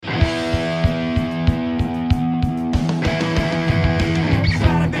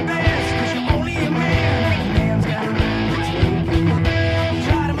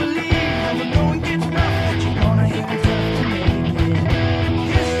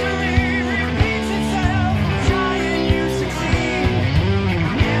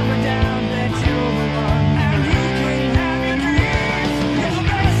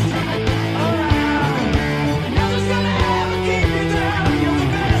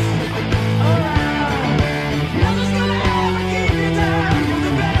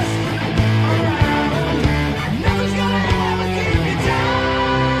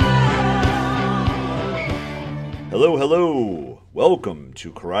Welcome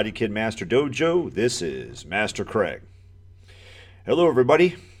to Karate Kid Master Dojo. This is Master Craig. Hello,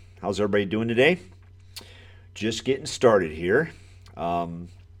 everybody. How's everybody doing today? Just getting started here.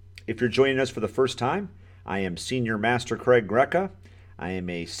 If you're joining us for the first time, I am Senior Master Craig Greca. I am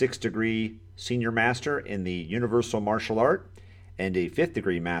a 6th degree Senior Master in the Universal Martial Art and a 5th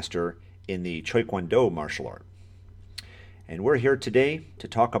degree Master in the Choi Kwan Do Martial Art. And we're here today to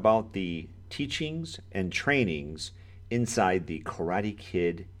talk about the teachings and trainings inside the Karate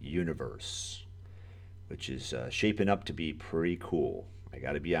Kid universe, which is shaping up to be pretty cool. I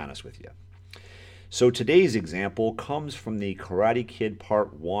got to be honest with you. So today's example comes from the Karate Kid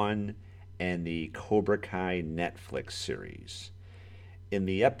Part 1 and the Cobra Kai Netflix series. In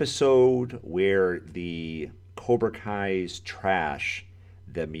the episode where the Cobra Kai's trash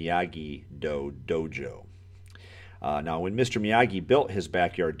the Miyagi dojo. Now, when Mr. Miyagi built his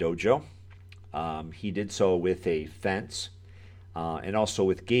backyard dojo, he did so with a fence and also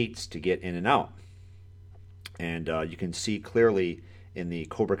with gates to get in and out. And you can see clearly in the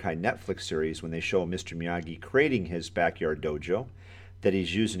Cobra Kai Netflix series when they show Mr. Miyagi creating his backyard dojo that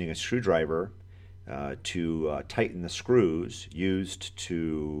he's using a screwdriver to tighten the screws used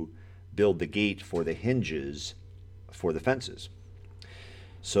to build the gate for the hinges for the fences.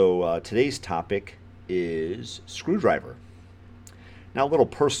 So today's topic is screwdriver. Now, a little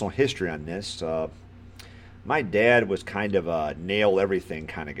personal history on this. My dad was kind of a nail everything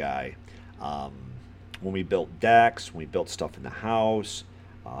kind of guy. When we built decks, when we built stuff in the house,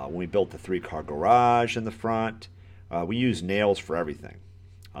 when we built the 3-car garage in the front, we used nails for everything.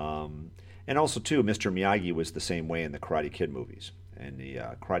 And also, too, Mr. Miyagi was the same way in the Karate Kid movies. In the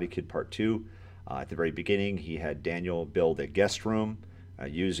Karate Kid Part 2, at the very beginning, he had Daniel build a guest room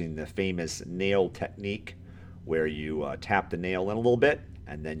using the famous nail technique, where you tap the nail in a little bit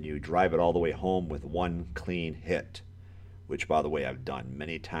and then you drive it all the way home with one clean hit, which, by the way, I've done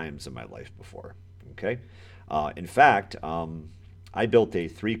many times in my life before. Okay, in fact, I built a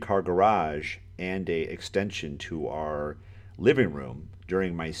 3-car garage and a extension to our living room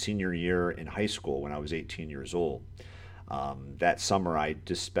during my senior year in high school when I was 18 years old. That summer, I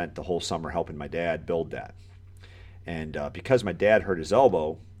just spent the whole summer helping my dad build that. And because my dad hurt his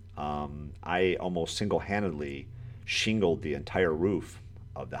elbow, I almost single-handedly shingled the entire roof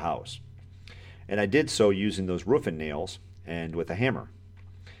of the house. And I did so using those roofing nails and with a hammer.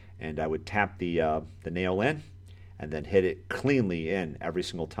 And I would tap the nail in and then hit it cleanly in every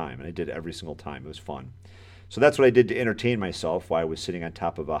single time. And I did it every single time. It was fun. So that's what I did to entertain myself while I was sitting on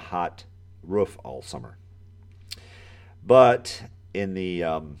top of a hot roof all summer. But in the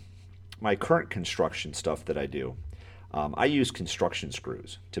my current construction stuff that I do, I use construction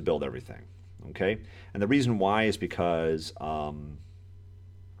screws to build everything, okay? And the reason why is because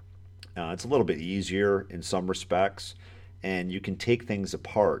it's a little bit easier in some respects, and you can take things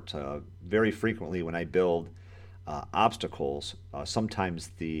apart. Very frequently when I build obstacles,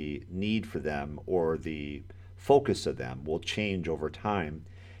 sometimes the need for them or the focus of them will change over time,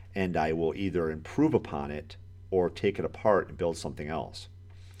 and I will either improve upon it or take it apart and build something else.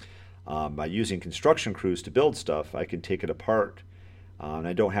 By using construction crews to build stuff, I can take it apart, and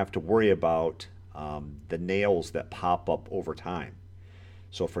I don't have to worry about the nails that pop up over time.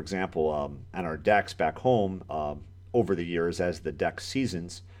 So, for example, on our decks back home, over the years, as the deck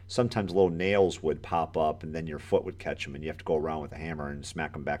seasons, sometimes little nails would pop up, and then your foot would catch them, and you have to go around with a hammer and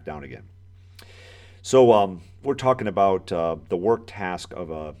smack them back down again. So, we're talking about the work task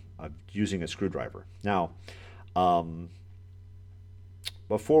of using a screwdriver. Now,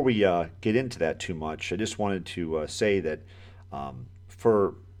 before we get into that too much, I just wanted to say that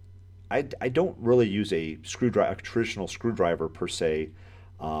I don't really use a traditional screwdriver per se,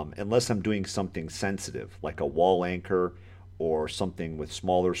 unless I'm doing something sensitive, like a wall anchor or something with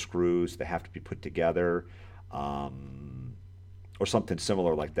smaller screws that have to be put together, or something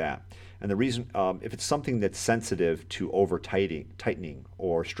similar like that. And the reason, if it's something that's sensitive to over tightening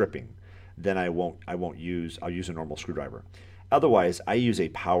or stripping, then I'll use a normal screwdriver. Otherwise, I use a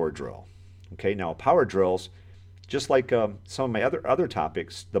power drill. Okay, now power drills, just like some of my other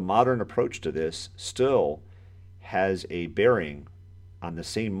topics, the modern approach to this still has a bearing on the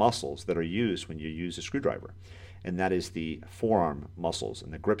same muscles that are used when you use a screwdriver. And that is the forearm muscles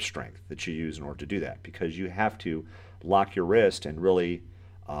and the grip strength that you use in order to do that, because you have to lock your wrist and really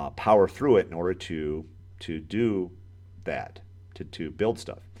power through it in order to do that, to build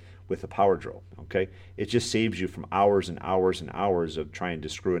stuff with a power drill, okay? It just saves you from hours and hours and hours of trying to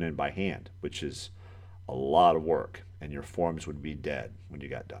screw it in by hand, which is a lot of work, and your forearms would be dead when you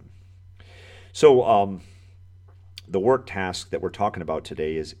got done. So the work task that we're talking about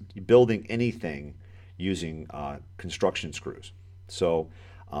today is building anything using construction screws. So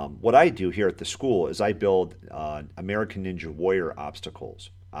what I do here at the school is I build American Ninja Warrior obstacles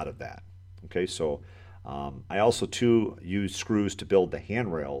out of that. Okay, so I also too use screws to build the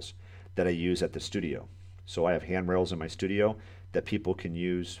handrails that I use at the studio. So I have handrails in my studio that people can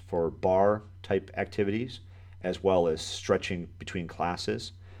use for bar type activities as well as stretching between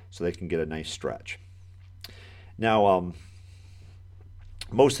classes so they can get a nice stretch. Now,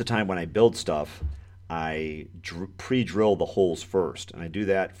 most of the time when I build stuff, I pre-drill the holes first, and I do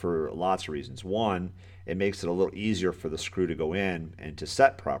that for lots of reasons. One, it makes it a little easier for the screw to go in and to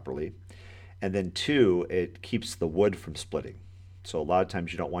set properly. And then two, it keeps the wood from splitting. So a lot of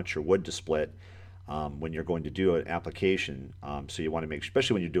times you don't want your wood to split when you're going to do an application. So you want to make,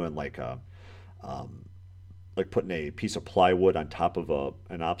 especially when you're doing like putting a piece of plywood on top of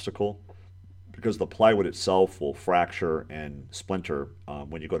an obstacle, because the plywood itself will fracture and splinter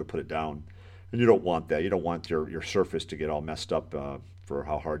when you go to put it down. And you don't want that. You don't want your surface to get all messed up for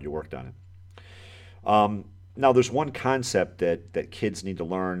how hard you worked on it. Now, there's one concept that kids need to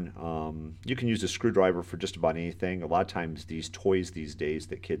learn. You can use a screwdriver for just about anything. A lot of times these toys these days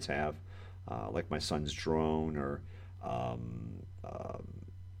that kids have, like my son's drone or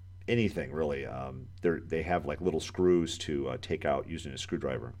anything really, they have like little screws to take out using a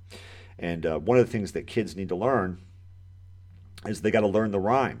screwdriver. And one of the things that kids need to learn is they got to learn the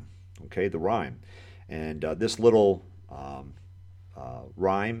rhyme. Okay, the rhyme. And this little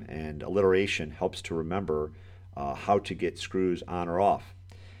rhyme and alliteration helps to remember how to get screws on or off.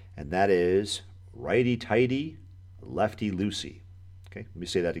 And that is righty-tighty, lefty-loosey. Okay, let me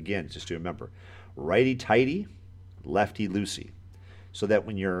say that again just to remember. Righty-tighty, lefty-loosey. So that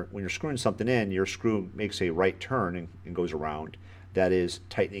when you're screwing something in, your screw makes a right turn and goes around. That is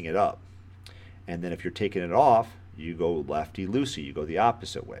tightening it up. And then if you're taking it off, you go lefty-loosey. You go the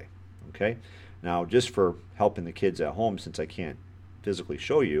opposite way. Okay? Now, just for helping the kids at home, since I can't physically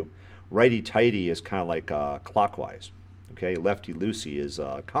show you, righty-tighty is kind of like clockwise. Okay? Lefty-loosey is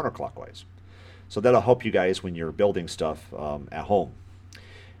counterclockwise. So that'll help you guys when you're building stuff at home.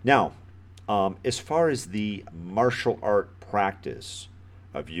 Now, as far as the martial art practice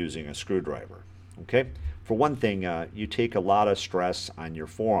of using a screwdriver, okay? For one thing, you take a lot of stress on your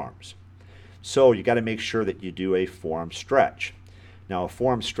forearms. So you got to make sure that you do a forearm stretch. Now, a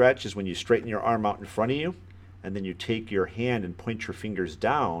forearm stretch is when you straighten your arm out in front of you, and then you take your hand and point your fingers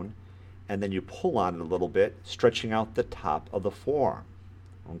down, and then you pull on it a little bit, stretching out the top of the forearm.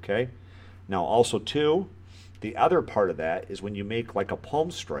 Okay? Now, also, too, the other part of that is when you make like a palm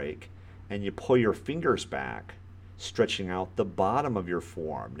strike and you pull your fingers back, stretching out the bottom of your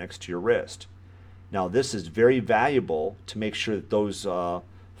forearm next to your wrist. Now, this is very valuable to make sure that those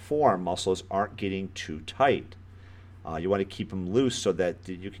forearm muscles aren't getting too tight. You want to keep them loose so that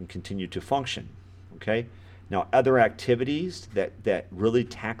you can continue to function. Okay? Now, other activities that really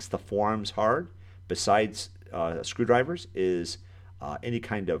tax the forearms hard, besides screwdrivers, is any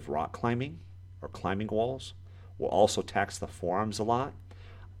kind of rock climbing or climbing walls will also tax the forearms a lot.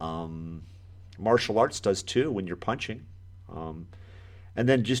 Martial arts does too when you're punching. And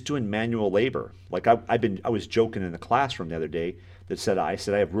then just doing manual labor. Like I was joking in the classroom the other day that I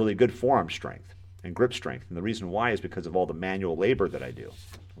said I have really good forearm strength and grip strength. And the reason why is because of all the manual labor that I do,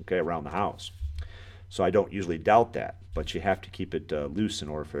 okay, around the house. So I don't usually doubt that, but you have to keep it loose in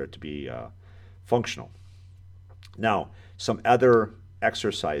order for it to be functional. Now, some other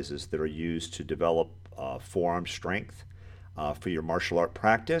exercises that are used to develop forearm strength for your martial art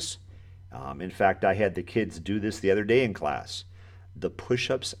practice. In fact, I had the kids do this the other day in class. The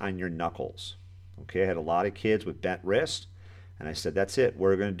push-ups on your knuckles. Okay, I had a lot of kids with bent wrists, and I said, that's it.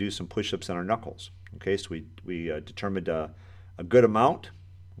 We're going to do some push-ups on our knuckles. Okay, so we determined a good amount,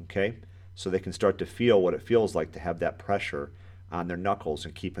 okay, so they can start to feel what it feels like to have that pressure on their knuckles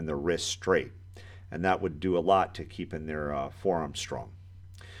and keeping their wrists straight. And that would do a lot to keeping their forearms strong.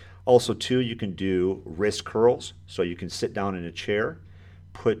 Also, too, you can do wrist curls. So you can sit down in a chair,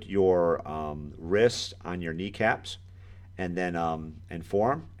 put your wrists on your kneecaps, and then and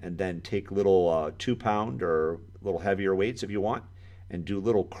forearm, and then take little 2-pound or a little heavier weights if you want, and do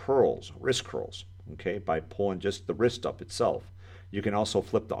little curls, wrist curls, okay, by pulling just the wrist up itself. You can also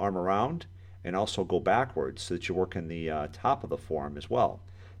flip the arm around and also go backwards so that you're working the top of the forearm as well,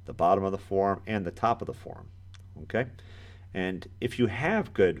 the bottom of the forearm and the top of the forearm, okay? And if you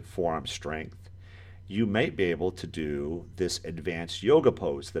have good forearm strength, you might be able to do this advanced yoga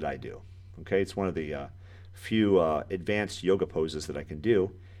pose that I do, okay? It's one of the few advanced yoga poses that I can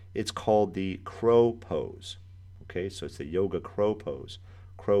do. It's called the crow pose, okay? So it's the yoga crow pose,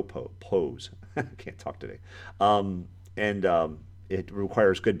 pose. I can't talk today. It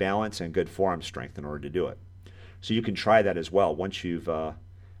requires good balance and good forearm strength in order to do it. So you can try that as well. Once you've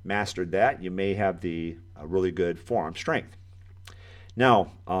mastered that, you may have the really good forearm strength.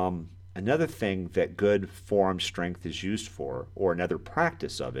 Now, another thing that good forearm strength is used for, or another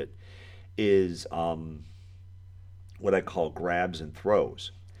practice of it, is what I call grabs and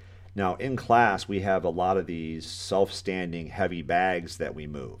throws. Now, in class, we have a lot of these self-standing heavy bags that we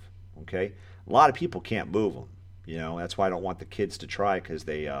move. Okay, a lot of people can't move them. That's why I don't want the kids to try, because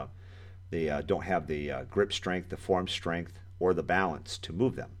they don't have the grip strength, the forearm strength, or the balance to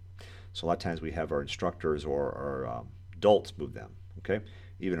move them. So a lot of times we have our instructors or our adults move them. Okay,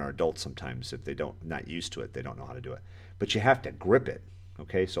 even our adults sometimes, if they don't not used to it, they don't know how to do it. But you have to grip it.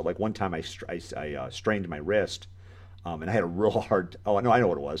 Okay, so like one time I strained my wrist, and I had a real hard. Oh no, I know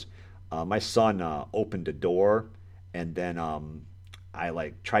what it was. My son opened a door, and then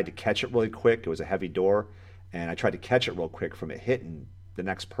I tried to catch it really quick. It was a heavy door, and I tried to catch it real quick from it hitting the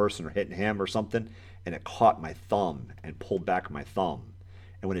next person or hitting him or something, and it caught my thumb and pulled back my thumb.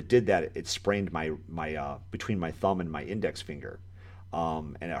 And when it did that, it sprained my between my thumb and my index finger,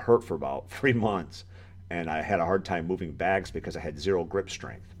 and it hurt for about 3 months. And I had a hard time moving bags because I had zero grip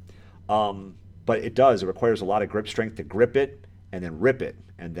strength. But it requires a lot of grip strength to grip it and then rip it,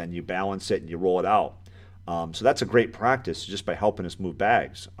 and then you balance it and you roll it out. So that's a great practice just by helping us move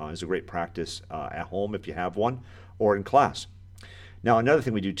bags. It's a great practice at home if you have one, or in class. Now, another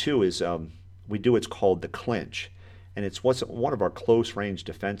thing we do too is we do what's called the clinch. And it's one of our close range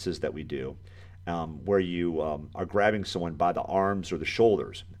defenses that we do, where you are grabbing someone by the arms or the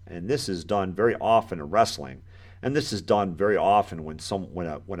shoulders. And this is done very often in wrestling. And this is done very often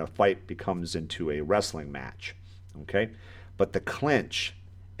when a fight becomes into a wrestling match. Okay? But the clinch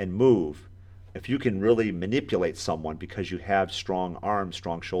and move, if you can really manipulate someone because you have strong arms,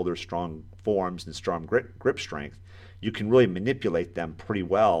 strong shoulders, strong forearms, and strong grip strength, you can really manipulate them pretty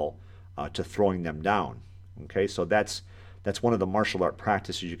well to throwing them down. Okay, so that's one of the martial art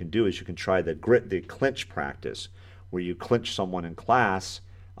practices you can do. Is you can try the clinch practice, where you clinch someone in class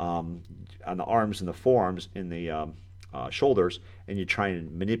on the arms and the forearms, in the shoulders, and you try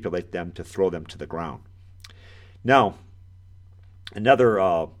and manipulate them to throw them to the ground. Now,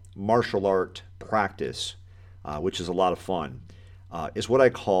 another martial art practice, which is a lot of fun, is what I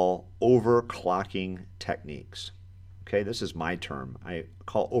call overclocking techniques. Okay, this is my term. I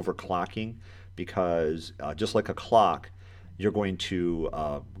call overclocking because just like a clock, you're going to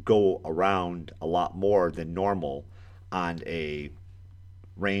go around a lot more than normal on a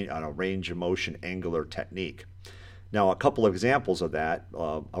range of motion angular technique. Now, a couple of examples of that,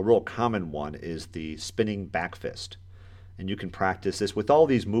 a real common one is the spinning back fist. And you can practice this with all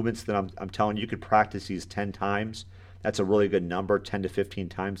these movements that I'm telling you. You could practice these 10 times. That's a really good number. 10 to 15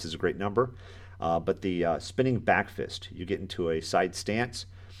 times is a great number. But the spinning back fist, you get into a side stance,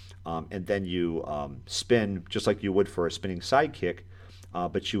 and then you spin just like you would for a spinning side kick,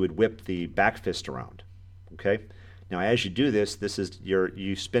 but you would whip the back fist around. Okay. Now, as you do this,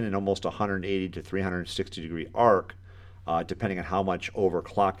 you spin in almost 180 to 360 degree arc, depending on how much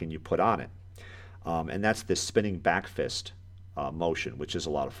overclocking you put on it. And that's the spinning back fist motion, which is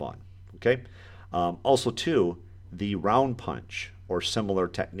a lot of fun. Okay. Also, too, the round punch or similar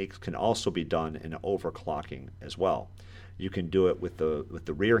techniques can also be done in overclocking as well. You can do it with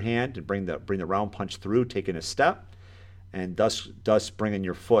the rear hand and bring the round punch through, taking a step, and thus bringing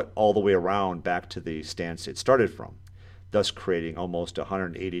your foot all the way around back to the stance it started from, thus creating almost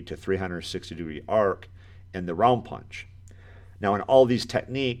 180 to 360 degree arc in the round punch. Now, in all these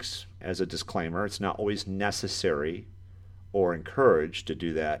techniques, as a disclaimer, it's not always necessary or encouraged to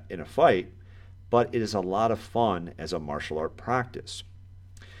do that in a fight, but it is a lot of fun as a martial art practice.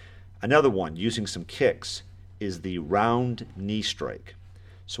 Another one, using some kicks, is the round knee strike.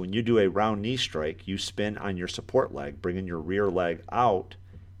 So when you do a round knee strike, you spin on your support leg, bringing your rear leg out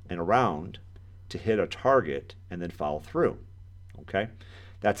and around to hit a target and then follow through. Okay?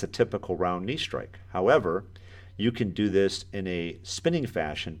 That's a typical round knee strike. However, you can do this in a spinning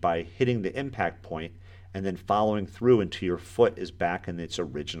fashion by hitting the impact point and then following through until your foot is back in its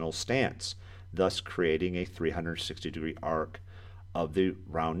original stance, thus creating a 360 degree arc of the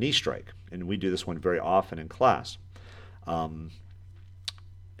round knee strike. And we do this one very often in class.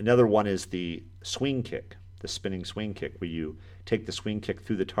 Another one is the swing kick, the spinning swing kick, where you take the swing kick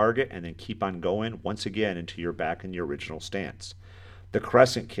through the target and then keep on going once again until you're back in your original stance. The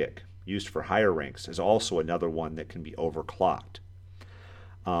crescent kick, used for higher ranks, is also another one that can be overclocked.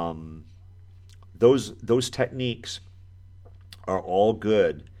 Those techniques are all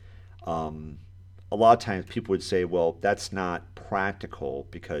good. A lot of times people would say, well, that's not practical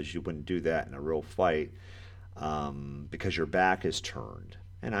because you wouldn't do that in a real fight because your back is turned.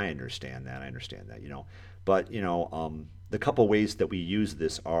 And I understand that, But, the couple ways that we use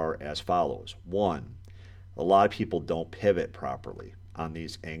this are as follows. One, a lot of people don't pivot properly on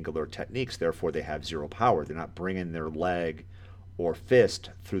these angular techniques. Therefore, they have zero power. They're not bringing their leg or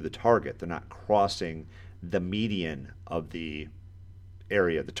fist through the target. They're not crossing the median of the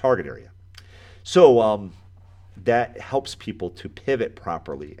area, the target area. So that helps people to pivot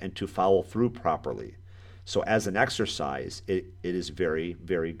properly and to follow through properly. So as an exercise, it is very,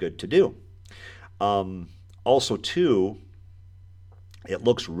 very good to do. Also, too, it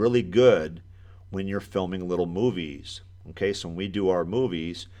looks really good when you're filming little movies. Okay, so when we do our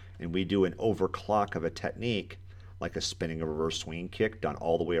movies and we do an overclock of a technique, like a spinning a reverse swing kick done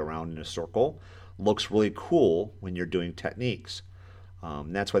all the way around in a circle, looks really cool when you're doing techniques.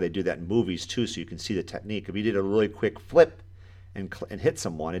 That's why they do that in movies too, so you can see the technique. If you did a really quick flip and hit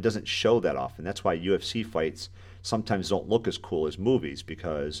someone, it doesn't show that often. That's why UFC fights sometimes don't look as cool as movies,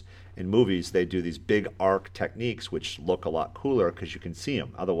 because in movies they do these big arc techniques which look a lot cooler because you can see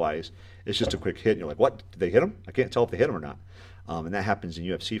them. Otherwise, it's just a quick hit and you're like, what? Did they hit him? I can't tell if they hit him or not. And that happens in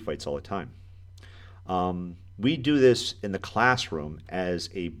UFC fights all the time. We do this in the classroom as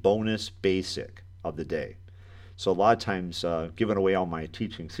a bonus basic of the day. So a lot of times, giving away all my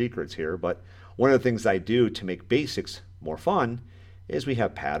teaching secrets here, but one of the things I do to make basics more fun is we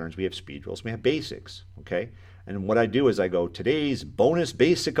have patterns, we have speed drills, we have basics, okay? And what I do is I go, today's bonus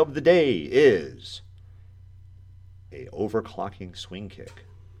basic of the day is a overclocking swing kick,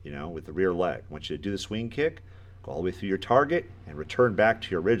 with the rear leg. I want you to do the swing kick, go all the way through your target, and return back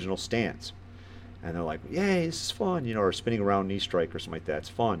to your original stance. And they're like, yay, this is fun, or spinning around knee strike or something like that. It's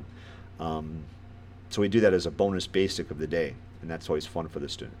fun. So we do that as a bonus basic of the day, and that's always fun for the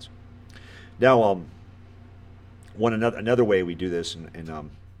students. Now, another way we do this, and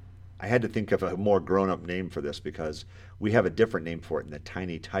I had to think of a more grown-up name for this because we have a different name for it in the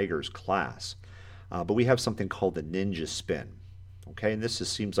Tiny Tigers class. But we have something called the Ninja Spin. Okay, and this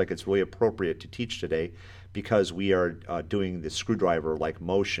seems like it's really appropriate to teach today because we are doing the screwdriver-like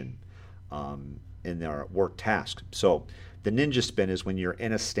motion in our work task. So the Ninja Spin is when you're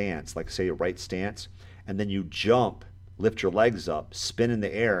in a stance, like say a right stance, and then you jump, lift your legs up, spin in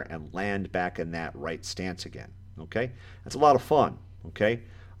the air, and land back in that right stance again. Okay, that's a lot of fun. Okay.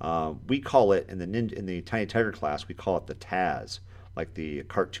 We call it in the Tiny Tiger class, we call it the Taz, like the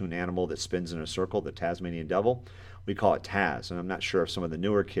cartoon animal that spins in a circle, the Tasmanian Devil. We call it Taz, and I'm not sure if some of the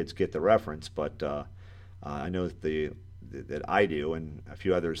newer kids get the reference, but I know that I do, and a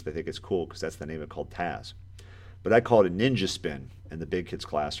few others, they think it's cool because that's the name of it, called Taz. But I call it a Ninja Spin in the big kids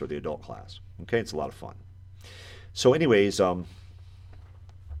class or the adult class. Okay, it's a lot of fun. So, anyways,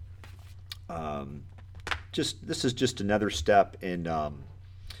 this is just another step in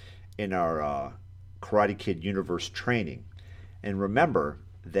our Karate Kid Universe training. And remember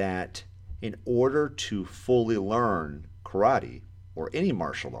that in order to fully learn karate or any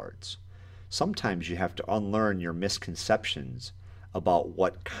martial arts, sometimes you have to unlearn your misconceptions about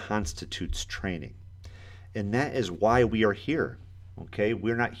what constitutes training. And that is why we are here. Okay?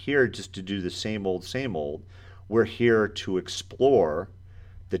 We're not here just to do the same old, same old. We're here to explore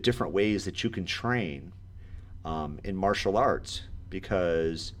the different ways that you can train in martial arts,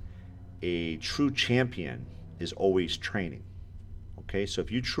 because a true champion is always training. Okay, so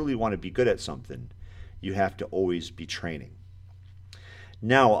if you truly want to be good at something, you have to always be training.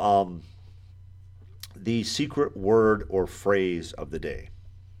 Now, the secret word or phrase of the day.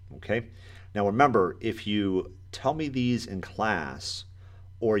 Okay, now remember, if you tell me these in class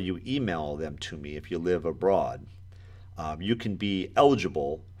or you email them to me if you live abroad, you can be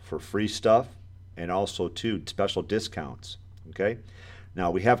eligible for free stuff and also to special discounts. Okay. Now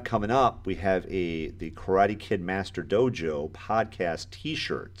we have coming up, we have the Karate Kid Master Dojo podcast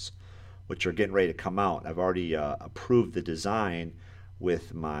T-shirts, which are getting ready to come out. I've already approved the design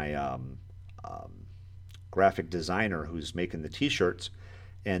with my graphic designer who's making the T-shirts,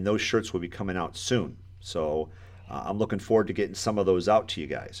 and those shirts will be coming out soon. So I'm looking forward to getting some of those out to you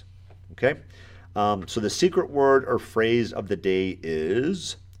guys. Okay? So the secret word or phrase of the day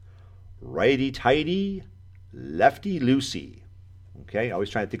is righty-tighty, lefty-loosey. Okay, always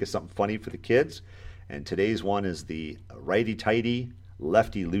trying to think of something funny for the kids. And today's one is the righty-tighty,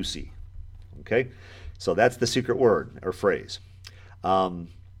 lefty-loosey. Okay, so that's the secret word or phrase.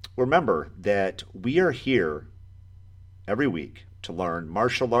 Remember that we are here every week to learn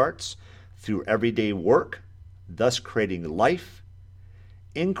martial arts through everyday work, thus creating life,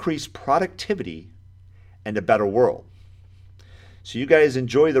 increased productivity, and a better world. So you guys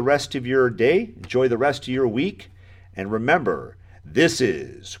enjoy the rest of your day, enjoy the rest of your week, and remember, this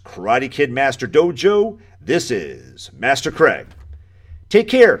is Karate Kid Master Dojo. This is Master Craig. Take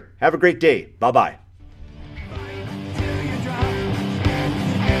care. Have a great day. Bye-bye.